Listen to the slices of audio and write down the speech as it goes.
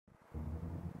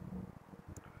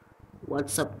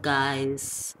What's up,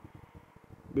 guys?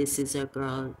 This is your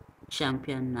girl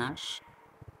Champion Nash,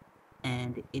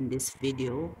 and in this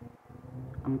video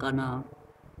I'm gonna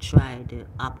try the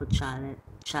apple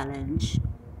challenge,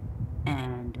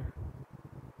 and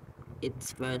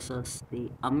it's versus the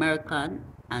American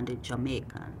and the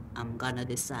Jamaican. I'm gonna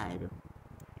decide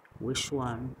which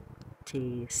one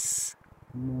tastes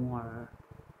more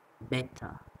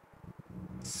better.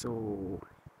 So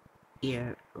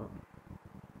here we go.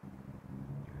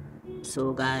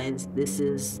 So guys, this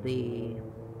is the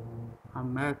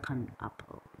American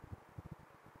apple.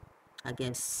 I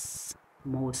guess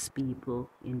most people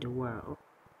in the world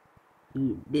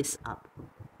eat this apple.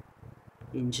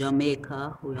 In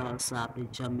Jamaica, we also have the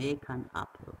Jamaican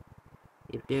apple.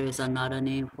 If there is another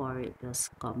name for it,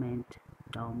 just comment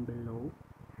down below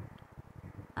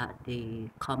at the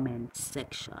comment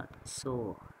section.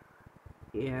 So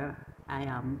here I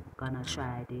am gonna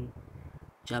try the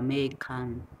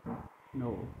Jamaican,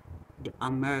 no, the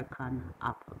American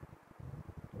apple.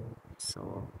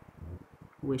 So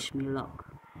wish me luck.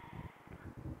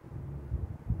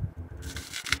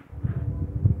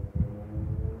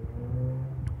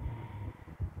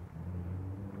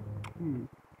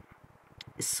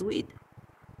 It's sweet.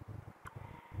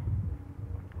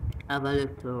 Have a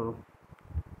little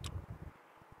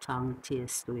tongue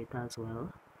taste to it as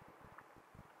well.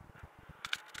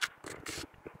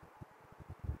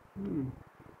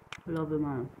 Love it,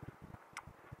 man.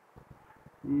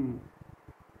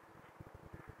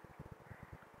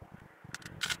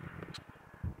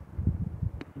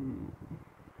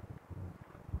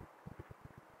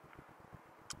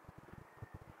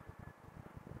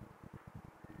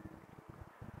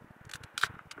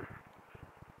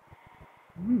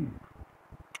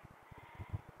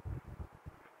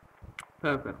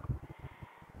 Perfect.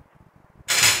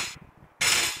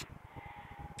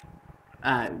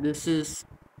 This is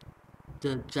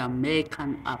the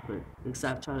Jamaican apple. It's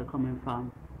actually coming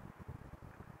from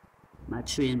my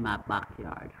tree in my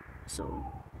backyard. So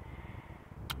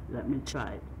let me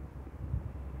try it.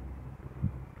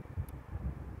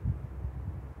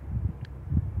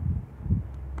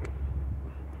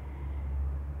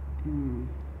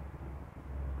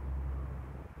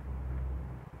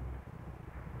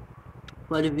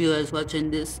 For the viewers watching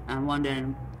this and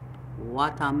wondering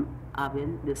what I'm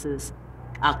having, this is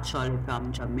actually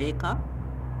from Jamaica.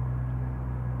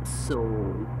 So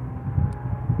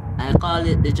I call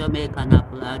it the Jamaican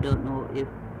apple. I don't know if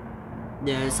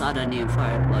there's other name for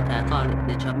it, but I call it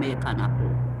the Jamaican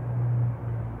apple.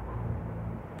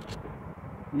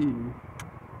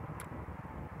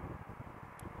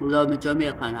 Love the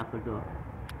Jamaican apple though.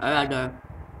 I rather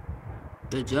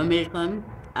the Jamaican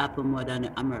apple more than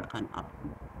the American apple.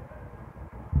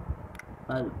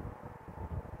 But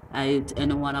I eat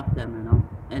any one of them, you know.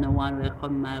 Any one will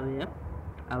come my way,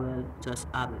 I will just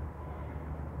have it.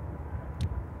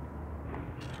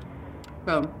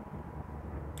 So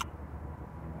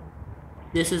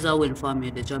this is a win for me,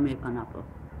 the Jamaican apple.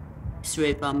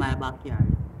 Straight from my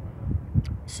backyard.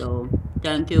 So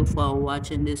thank you for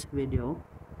watching this video.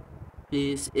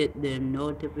 Please hit the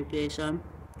notification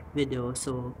video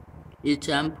so each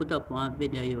time I put up one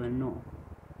video you will know.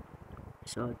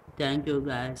 So thank you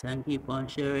guys, and keep on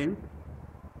sharing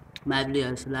my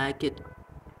videos. Like it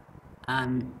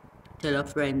and tell a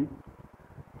friend,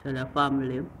 tell a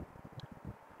family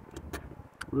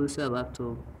whoever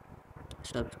to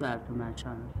subscribe to my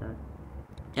channel. So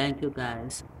thank you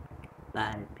guys.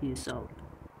 Bye. Peace out.